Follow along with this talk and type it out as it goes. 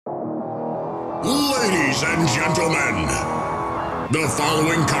Ladies and gentlemen, the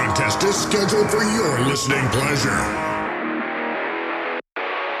following contest is scheduled for your listening pleasure.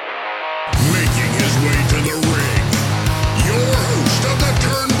 Making his way to the ring, your host of the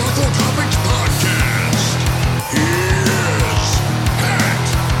Turnbuckle Topics podcast, he is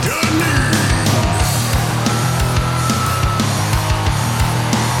Agony.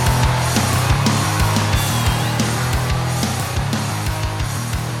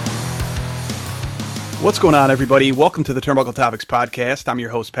 What's going on, everybody? Welcome to the Turnbuckle Topics podcast. I'm your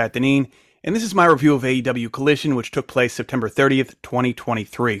host, Pat Deneen, and this is my review of AEW Collision, which took place September 30th,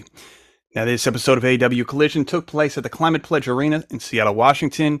 2023. Now, this episode of AEW Collision took place at the Climate Pledge Arena in Seattle,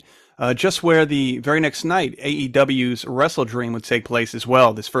 Washington, just where the very next night, AEW's WrestleDream would take place as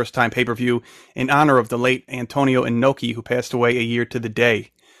well, this first-time pay-per-view in honor of the late Antonio Inoki, who passed away a year to the day.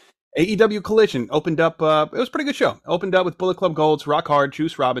 AEW Collision opened up, it was a pretty good show. Opened up with Bullet Club Gold's Rock Hard,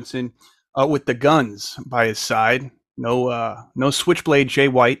 Juice Robinson, with the Guns by his side. No Switchblade Jay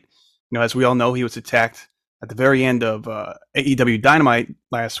White. As we all know, he was attacked at the very end of AEW Dynamite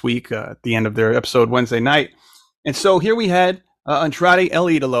last week, at the end of their episode Wednesday night. And so here we had Andrade El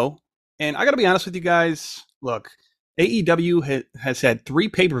Idolo. And I got to be honest with you guys. Look, AEW has had 3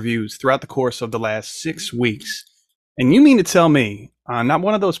 pay-per-views throughout the course of the last 6 weeks. And you mean to tell me, not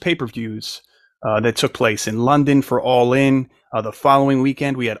one of those pay-per-views that took place in London for All In. The following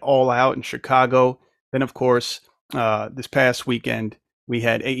weekend, we had All Out in Chicago. Then, of course, this past weekend, we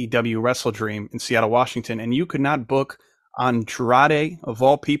had AEW WrestleDream in Seattle, Washington. And you could not book Andrade, of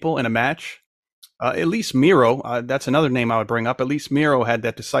all people, in a match. At least Miro, that's another name I would bring up. At least Miro had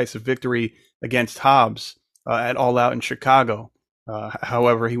that decisive victory against Hobbs at All Out in Chicago.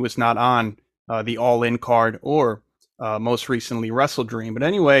 However, he was not on the All In card or most recently WrestleDream. But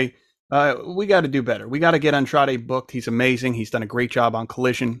anyway, we got to do better. We got to get Andrade booked. He's amazing. He's done a great job on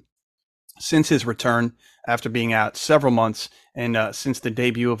Collision since his return after being out several months and since the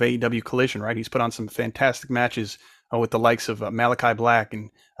debut of AEW Collision, right? He's put on some fantastic matches with the likes of Malachi Black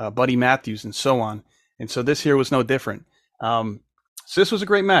and Buddy Matthews and so on. And so this here was no different. So this was a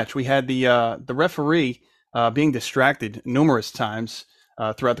great match. We had the referee being distracted numerous times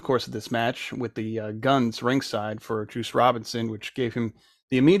throughout the course of this match with the Guns ringside for Juice Robinson, which gave him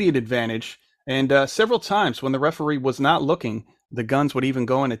the immediate advantage. And several times when the referee was not looking, the Guns would even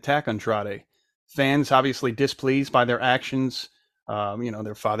go and attack Andrade. Fans obviously displeased by their actions,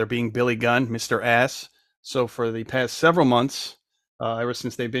 their father being Billy Gunn, Mr. Ass. So for the past several months, ever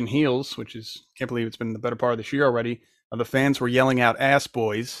since they've been heels, which is, can't believe it's been the better part of this year already, the fans were yelling out Ass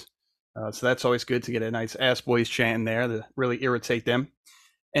Boys. So that's always good to get a nice Ass Boys chant in there to really irritate them.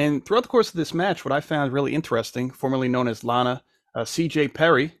 And throughout the course of this match, what I found really interesting, formerly known as Lana, CJ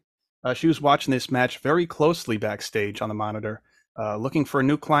Perry, she was watching this match very closely backstage on the monitor, looking for a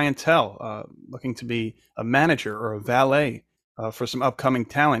new clientele, looking to be a manager or a valet for some upcoming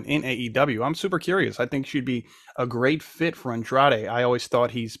talent in AEW. I'm super curious. I think she'd be a great fit for Andrade. I always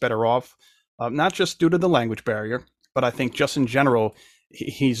thought he's better off, not just due to the language barrier, but I think just in general,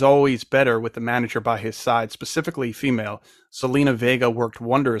 he's always better with the manager by his side, specifically female. Selena Vega worked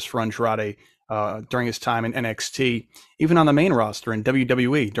wonders for Andrade during his time in NXT, even on the main roster in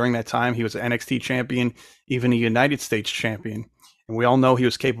WWE. During that time, he was an NXT champion, even a United States champion. And we all know he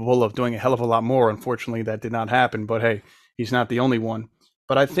was capable of doing a hell of a lot more. Unfortunately, that did not happen. But hey, he's not the only one.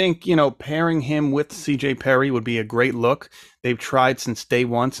 But I think, pairing him with CJ Perry would be a great look. They've tried since day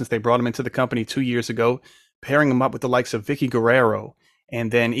one, since they brought him into the company 2 years ago, pairing him up with the likes of Vicky Guerrero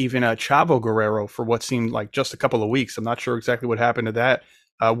and then even Chavo Guerrero for what seemed like just a couple of weeks. I'm not sure exactly what happened to that.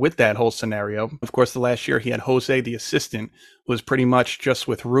 With that whole scenario. Of course, the last year he had Jose, the assistant, who was pretty much just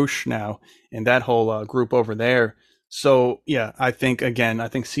with Roosh now and that whole group over there. So, yeah, I think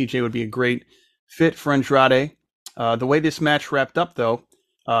CJ would be a great fit for Andrade. The way this match wrapped up, though,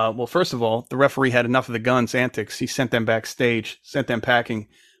 well, first of all, the referee had enough of the Guns' antics. He sent them backstage, sent them packing.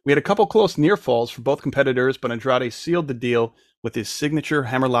 We had a couple close near falls for both competitors, but Andrade sealed the deal with his signature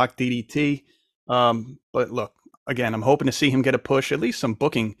hammerlock DDT. But look, again, I'm hoping to see him get a push, at least some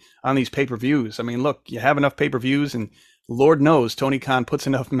booking on these pay-per-views. I mean, look, you have enough pay-per-views, and Lord knows Tony Khan puts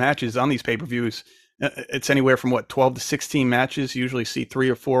enough matches on these pay-per-views. It's anywhere from, 12 to 16 matches. You usually see 3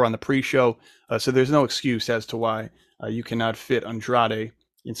 or 4 on the pre-show. So there's no excuse as to why you cannot fit Andrade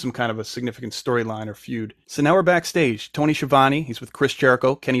in some kind of a significant storyline or feud. So now we're backstage. Tony Schiavone, he's with Chris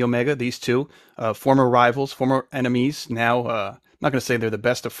Jericho, Kenny Omega, these two, former rivals, former enemies, now not going to say they're the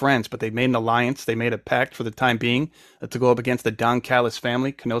best of friends, but they made an alliance. They made a pact for the time being to go up against the Don Callis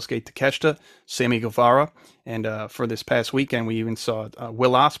family, Konosuke Takeshita, Sammy Guevara. And for this past weekend, we even saw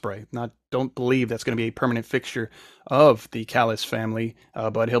Will Ospreay. Don't believe that's going to be a permanent fixture of the Callis family,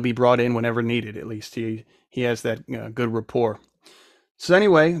 but he'll be brought in whenever needed. At least he has that good rapport. So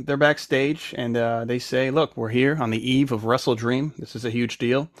anyway, they're backstage, and they say, look, we're here on the eve of WrestleDream. This is a huge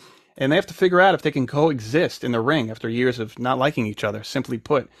deal. And they have to figure out if they can coexist in the ring after years of not liking each other, simply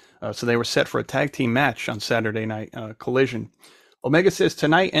put. So they were set for a tag team match on Saturday night, Collision. Omega says,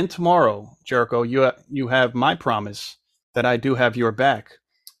 tonight and tomorrow, Jericho, you have my promise that I do have your back.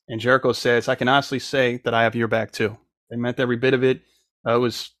 And Jericho says, I can honestly say that I have your back too. They meant every bit of it. It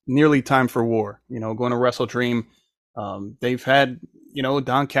was nearly time for war. Going to WrestleDream. They've had,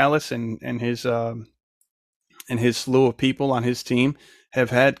 Don Callis and his slew of people on his team have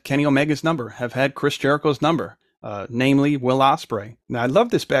had Kenny Omega's number, have had Chris Jericho's number, namely Will Ospreay. Now, I love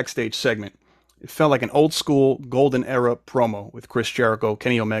this backstage segment. It felt like an old school golden era promo with Chris Jericho,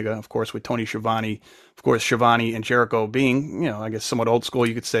 Kenny Omega, of course, with Tony Schiavone, of course, Schiavone and Jericho being, I guess somewhat old school,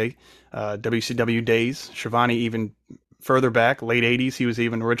 you could say, WCW days. Schiavone even further back, late 80s, he was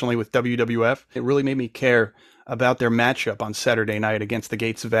even originally with WWF. It really made me care about their matchup on Saturday night against the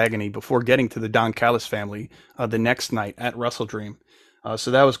Gates of Agony before getting to the Don Callis family the next night at WrestleDream.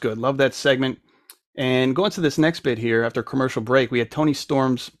 So that was good. Love that segment. And going to this next bit here, after commercial break, we had Toni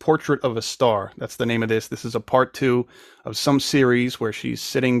Storm's Portrait of a Star. That's the name of this. This is a part 2 of some series where she's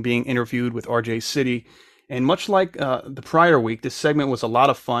sitting being interviewed with RJ City. And much like the prior week, this segment was a lot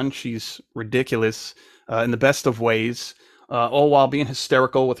of fun. She's ridiculous in the best of ways, all while being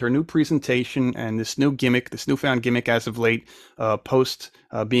hysterical with her new presentation and this new gimmick, this newfound gimmick as of late, post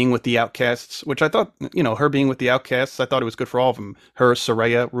being with the Outcasts, which I thought, her being with the Outcasts, I thought it was good for all of them. Her,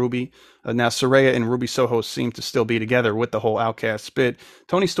 Saraya, Ruby. Now, Saraya and Ruby Soho seem to still be together with the whole Outcasts bit.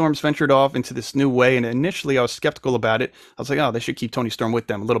 Toni Storm's ventured off into this new way, and initially I was skeptical about it. I was like, oh, they should keep Toni Storm with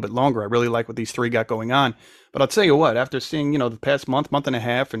them a little bit longer. I really like what these three got going on. But I'll tell you what, after seeing, the past month and a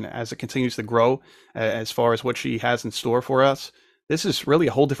half, and as it continues to grow, as far as what she has in store for us, this is really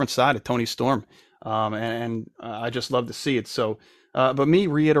a whole different side of Toni Storm. And I just love to see it. So, but me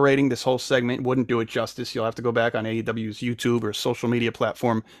reiterating this whole segment wouldn't do it justice. You'll have to go back on AEW's YouTube or social media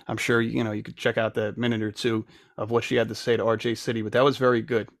platform. I'm sure, you could check out that minute or two of what she had to say to RJ City, but that was very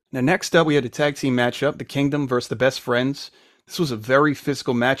good. Now, next up, we had a tag team matchup, the Kingdom versus the Best Friends. This was a very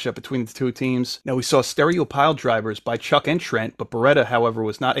physical matchup between the two teams. Now, we saw stereo pile drivers by Chuck and Trent, but Beretta, however,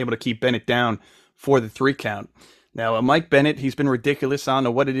 was not able to keep Bennett down for the 3 count. Now, Mike Bennett, he's been ridiculous. I don't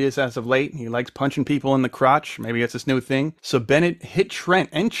know what it is as of late. He likes punching people in the crotch. Maybe it's this new thing. So Bennett hit Trent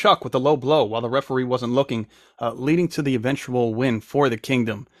and Chuck with a low blow while the referee wasn't looking, leading to the eventual win for the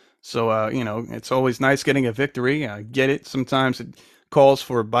Kingdom. So, it's always nice getting a victory. I get it. Sometimes it calls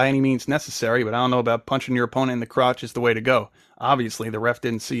for by any means necessary, but I don't know about punching your opponent in the crotch is the way to go. Obviously, the ref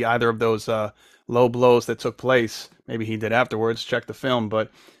didn't see either of those low blows that took place. Maybe he did afterwards. Check the film,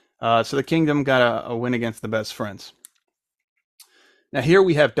 but... so the Kingdom got a win against the Best Friends. Now here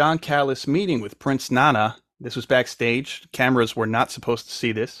we have Don Callis meeting with Prince Nana. This was backstage. Cameras were not supposed to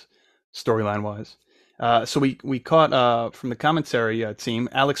see this, storyline-wise. So we caught from the commentary team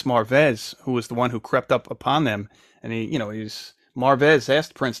Alex Marvez, who was the one who crept up upon them, and Marvez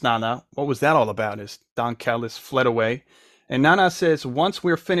asked Prince Nana, what was that all about? As Don Callis fled away, and Nana says, once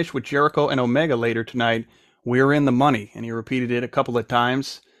we're finished with Jericho and Omega later tonight, we're in the money, and he repeated it a couple of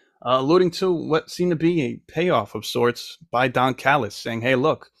times. Alluding to what seemed to be a payoff of sorts by Don Callis, saying, hey,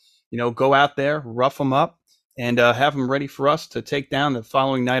 look, go out there, rough them up, and have them ready for us to take down the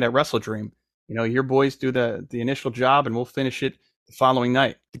following night at WrestleDream. Your boys do the initial job, and we'll finish it the following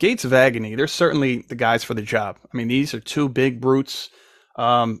night. The Gates of Agony, they're certainly the guys for the job. I mean, these are 2 big brutes.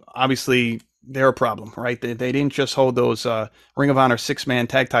 Obviously, they're a problem, right? They didn't just hold those Ring of Honor 6-man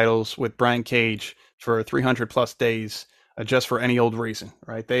tag titles with Brian Cage for 300-plus days. Just for any old reason,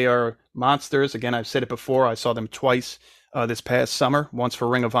 right? They are monsters. Again, I've said it before. I saw them twice this past summer, once for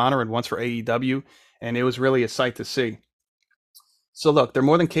Ring of Honor and once for AEW, and it was really a sight to see. So look, they're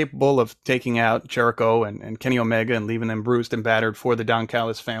more than capable of taking out Jericho and Kenny Omega and leaving them bruised and battered for the Don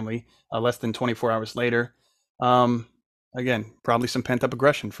Callis family less than 24 hours later. Again, probably some pent-up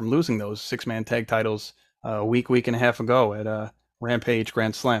aggression from losing those 6-man tag titles a week and a half ago at Rampage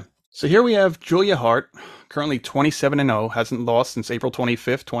Grand Slam. So here we have Julia Hart, currently 27-0, hasn't lost since April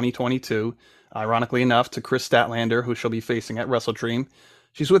 25th, 2022, ironically enough, to Chris Statlander, who she'll be facing at WrestleDream.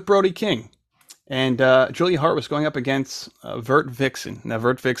 She's with Brody King. And Julia Hart was going up against Vert Vixen. Now,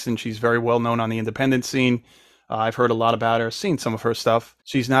 Vert Vixen, she's very well known on the independent scene. I've heard a lot about her, seen some of her stuff.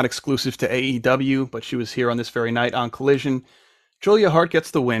 She's not exclusive to AEW, but she was here on this very night on Collision. Julia Hart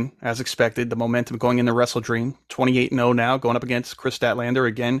gets the win, as expected. The momentum going into WrestleDream. 28-0 now, going up against Kris Statlander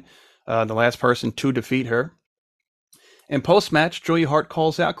again, the last person to defeat her. In post-match, Julia Hart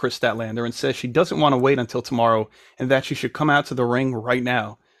calls out Kris Statlander and says she doesn't want to wait until tomorrow and that she should come out to the ring right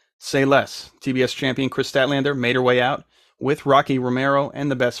now. Say less. TBS champion Kris Statlander made her way out with Rocky Romero and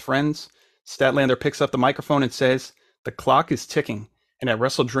the Best Friends. Statlander picks up the microphone and says, "The clock is ticking, and at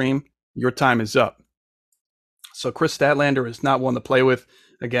WrestleDream, your time is up." So Kris Statlander is not one to play with.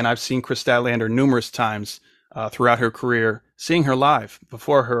 Again, I've seen Kris Statlander numerous times throughout her career, seeing her live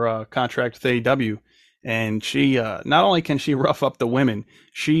before her contract with AEW. And she, not only can she rough up the women,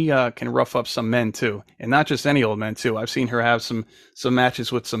 she can rough up some men too. And not just any old men too. I've seen her have some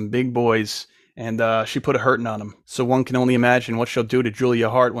matches with some big boys, and she put a hurting on them. So one can only imagine what she'll do to Julia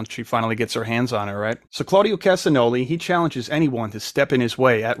Hart once she finally gets her hands on her, right? So Claudio Castagnoli, he challenges anyone to step in his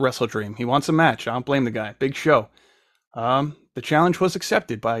way at WrestleDream. He wants a match. I don't blame the guy. Big show. The challenge was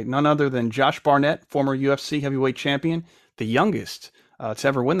accepted by none other than Josh Barnett, former UFC heavyweight champion, the youngest to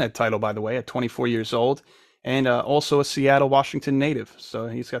ever win that title, by the way, at 24 years old, and also a Seattle, Washington native. So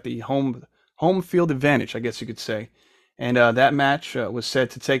he's got the home field advantage, I guess you could say. And that match was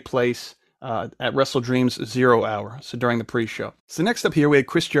said to take place at WrestleDream's 0 hour, so during the pre-show. So next up here, we had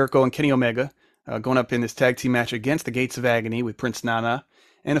Chris Jericho and Kenny Omega going up in this tag team match against the Gates of Agony with Prince Nana.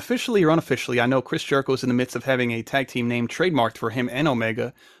 And officially or unofficially, I know Chris Jericho is in the midst of having a tag team name trademarked for him and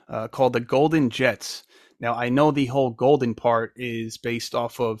Omega called the Golden Jets. Now, I know the whole golden part is based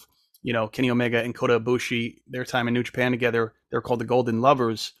off of, Kenny Omega and Kota Ibushi, their time in New Japan together. They're called the Golden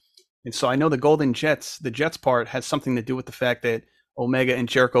Lovers. And so I know the Golden Jets, the Jets part, has something to do with the fact that Omega and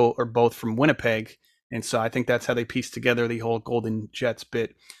Jericho are both from Winnipeg. And so I think that's how they pieced together the whole Golden Jets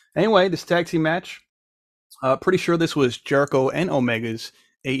bit. Anyway, this tag team match, pretty sure this was Jericho and Omega's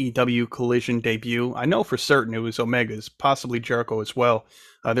AEW Collision debut. I know for certain it was Omega's, possibly Jericho as well.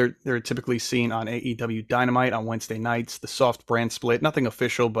 They're typically seen on AEW Dynamite on Wednesday nights, the soft brand split. Nothing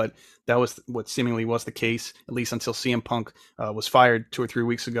official, but that was what seemingly was the case, at least until CM Punk was fired 2 or 3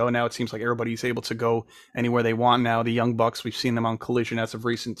 weeks ago. Now it seems like everybody's able to go anywhere they want now. The Young Bucks, we've seen them on Collision as of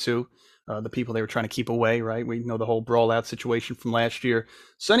recent too. The people they were trying to keep away, right? We know the whole brawl out situation from last year.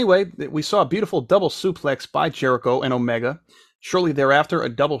 So anyway, we saw a beautiful double suplex by Jericho and Omega. Shortly thereafter, a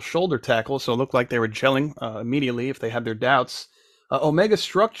double shoulder tackle, so it looked like they were gelling immediately if they had their doubts. Omega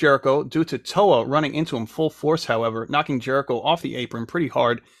struck Jericho due to Toa running into him full force, however, knocking Jericho off the apron pretty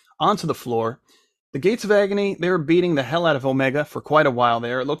hard onto the floor. The Gates of Agony, they were beating the hell out of Omega for quite a while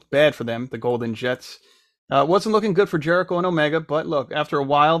there. It looked bad for them, the Golden Jets. Wasn't looking good for Jericho and Omega, but look, after a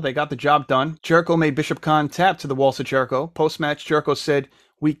while, they got the job done. Jericho made Bishop Khan tap to the walls of Jericho. Post-match, Jericho said,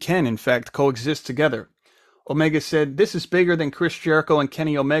 "We can, in fact, coexist together." Omega said, "This is bigger than Chris Jericho and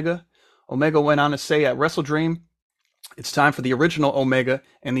Kenny Omega." Omega went on to say at WrestleDream, "It's time for the original Omega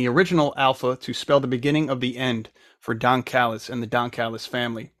and the original Alpha to spell the beginning of the end for Don Callis and the Don Callis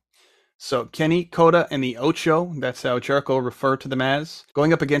family." So Kenny, Kota, and the Ocho, that's how Jericho referred to them as,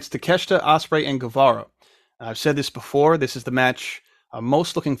 going up against Takeshita, Ospreay, and Guevara. I've said this before, this is the match I'm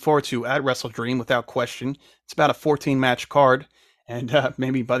most looking forward to at WrestleDream, without question. It's about a 14-match card, and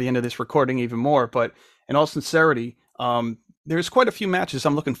maybe by the end of this recording even more, but in all sincerity, there's quite a few matches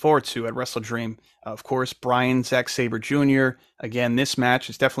I'm looking forward to at WrestleDream. Of course, Bryan, Zack Sabre Jr. Again, this match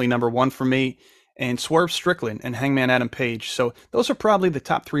is definitely number one for me. And Swerve Strickland and Hangman Adam Page. So those are probably the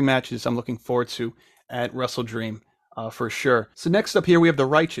top 3 matches I'm looking forward to at WrestleDream for sure. So next up here, we have The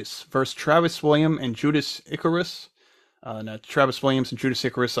Righteous versus Travis Williams and Judas Icarus. Now, Travis Williams and Judas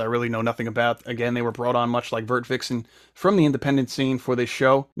Icarus, I really know nothing about. Again, they were brought on much like Vert, Vixen from the independent scene for this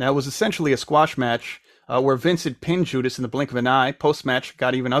show. Now, it was essentially a squash match where Vincent pinned Judas in the blink of an eye. Post-match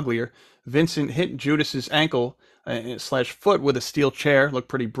got even uglier. Vincent hit Judas's ankle slash foot with a steel chair. Looked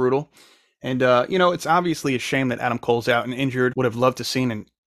pretty brutal. And, it's obviously a shame that Adam Cole's out and injured. Would have loved to seen an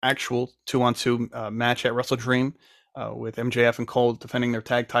actual 2-on-2 match at WrestleDream with MJF and Cole defending their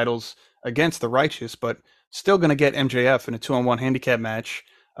tag titles against The Righteous, but still going to get MJF in a 2-on-1 handicap match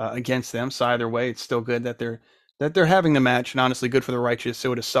against them. So either way, it's still good that they're having the match, and honestly good for The Righteous. It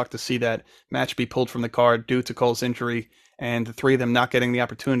would have sucked to see that match be pulled from the card due to Cole's injury and the 3 of them not getting the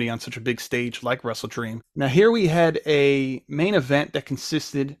opportunity on such a big stage like WrestleDream. Now here we had a main event that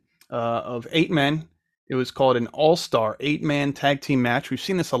consisted of 8 men. It was called an all-star 8-man tag team match. We've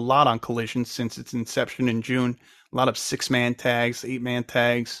seen this a lot on Collision since its inception in June. A lot of 6-man tags, 8-man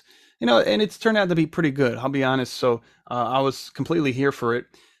tags, and it's turned out to be pretty good. I'll be honest. So I was completely here for it.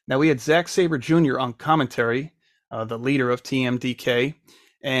 Now we had Zack Sabre Jr. on commentary, the leader of TMDK,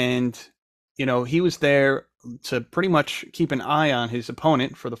 and he was there to pretty much keep an eye on his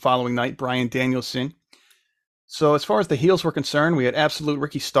opponent for the following night, Bryan Danielson. So as far as the heels were concerned, we had Absolute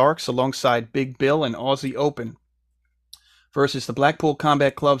Ricky Starks alongside Big Bill and Aussie Open versus the Blackpool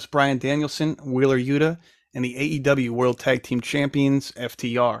Combat Club's Bryan Danielson, Wheeler Yuta, and the AEW World Tag Team Champions,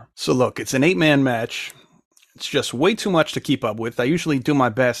 FTR. So look, it's an 8-man match. It's just way too much to keep up with. I usually do my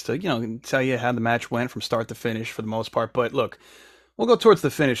best to, tell you how the match went from start to finish for the most part. But look, we'll go towards the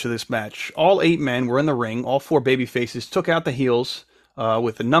finish of this match. All 8 men were in the ring. All 4 babyfaces took out the heels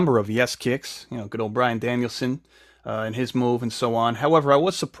with a number of yes kicks. Good old Bryan Danielson and his move and so on. However, I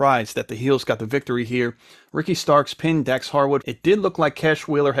was surprised that the heels got the victory here. Ricky Starks pinned Dax Harwood. It did look like Cash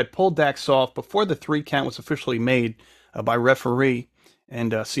Wheeler had pulled Dax off before the 3 count was officially made by referee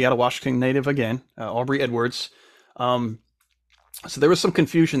and Seattle, Washington native again, Aubrey Edwards. So there was some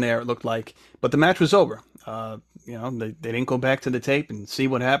confusion there, it looked like, but the match was over. They didn't go back to the tape and see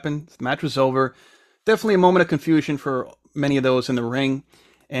what happened. The match was over. Definitely a moment of confusion for many of those in the ring.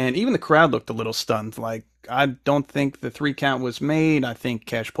 And even the crowd looked a little stunned. Like, I don't think the 3 count was made. I think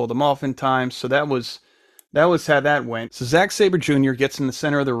Cash pulled him off in time. So that was how that went. So Zack Sabre Jr. gets in the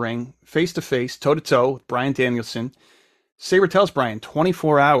center of the ring, face to face, toe to toe with Bryan Danielson. Sabre tells Bryan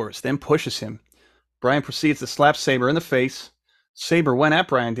 24 hours, then pushes him. Bryan proceeds to slap Sabre in the face. Sabre went at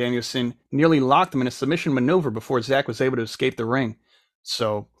Bryan Danielson, nearly locked him in a submission maneuver before Zack was able to escape the ring.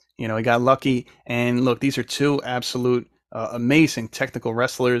 So, he got lucky. And look, these are 2 absolute amazing technical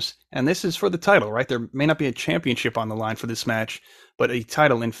wrestlers. And this is for the title, right? There may not be a championship on the line for this match, but a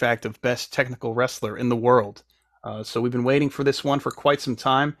title, in fact, of best technical wrestler in the world. So we've been waiting for this one for quite some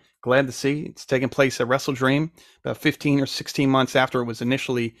time. Glad to see it's taking place at WrestleDream about 15 or 16 months after it was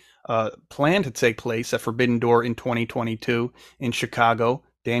initially planned to take place at Forbidden Door in 2022 in Chicago.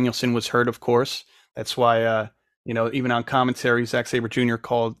 Danielson was hurt, of course. That's why, even on commentary, Zack Sabre Jr.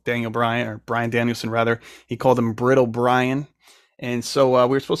 called Bryan Danielson, he called him Brittle Bryan. And so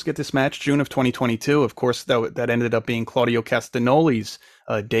we were supposed to get this match June of 2022. Of course, that ended up being Claudio Castagnoli's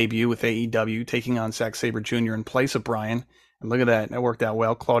debut with AEW, taking on Zack Sabre Jr. in place of Bryan. And look at that. That worked out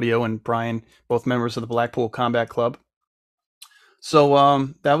well. Claudio and Bryan, both members of the Blackpool Combat Club. So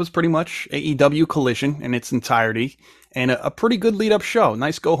that was pretty much AEW Collision in its entirety. And a pretty good lead-up show.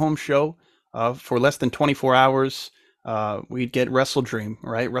 Nice go-home show for less than 24 hours. We'd get WrestleDream,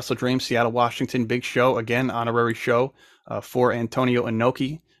 right? WrestleDream, Seattle, Washington, big show. Again, honorary show for Antonio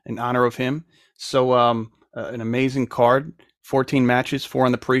Inoki in honor of him. So an amazing card. 14 matches, 4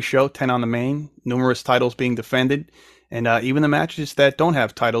 on the pre-show, 10 on the main. Numerous titles being defended. And even the matches that don't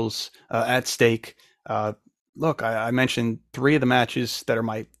have titles at stake. Look, I mentioned 3 of the matches that are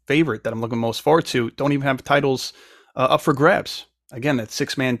my favorite, that I'm looking most forward to, don't even have titles up for grabs. Again, that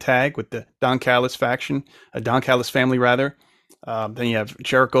 6-man tag with the Don Callis faction, Don Callis family, rather. Then you have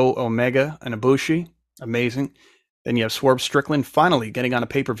Jericho, Omega, and Ibushi. Amazing. Then you have Swerve Strickland finally getting on a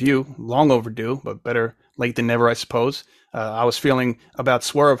pay-per-view. Long overdue, but better late than never, I suppose. I was feeling about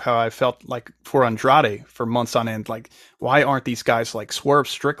Swerve how I felt like for Andrade for months on end. Like, why aren't these guys like Swerve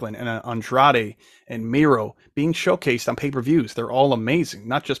Strickland and Andrade and Miro being showcased on pay-per-views? They're all amazing,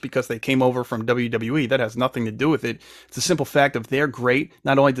 not just because they came over from WWE. That has nothing to do with it. It's a simple fact of they're great.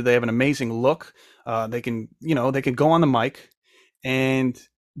 Not only do they have an amazing look, they can go on the mic and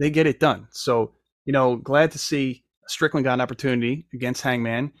they get it done. So, glad to see Strickland got an opportunity against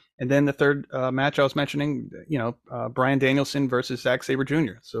Hangman. And then the third match I was mentioning, Bryan Danielson versus Zack Sabre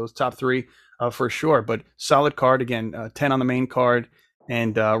Jr. So it's top 3 for sure. But solid card, again, 10 on the main card,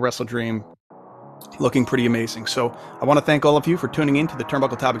 and WrestleDream looking pretty amazing. So I want to thank all of you for tuning in to the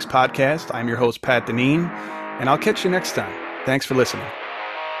Turnbuckle Topics podcast. I'm your host, Pat Deneen, and I'll catch you next time. Thanks for listening.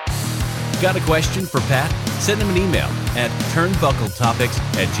 Got a question for Pat? Send him an email at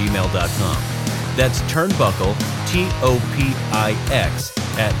turnbuckletopics@gmail.com. That's turnbuckle, TOPIX,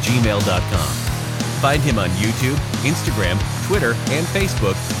 @gmail.com. Find him on YouTube, Instagram, Twitter, and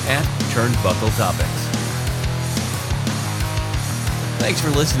Facebook at Turnbuckle Topics. Thanks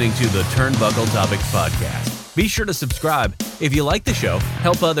for listening to the Turnbuckle Topics podcast. Be sure to subscribe. If you like the show,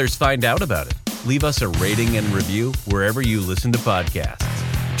 help others find out about it. Leave us a rating and review wherever you listen to podcasts.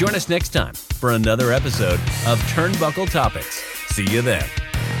 Join us next time for another episode of Turnbuckle Topics. See you then.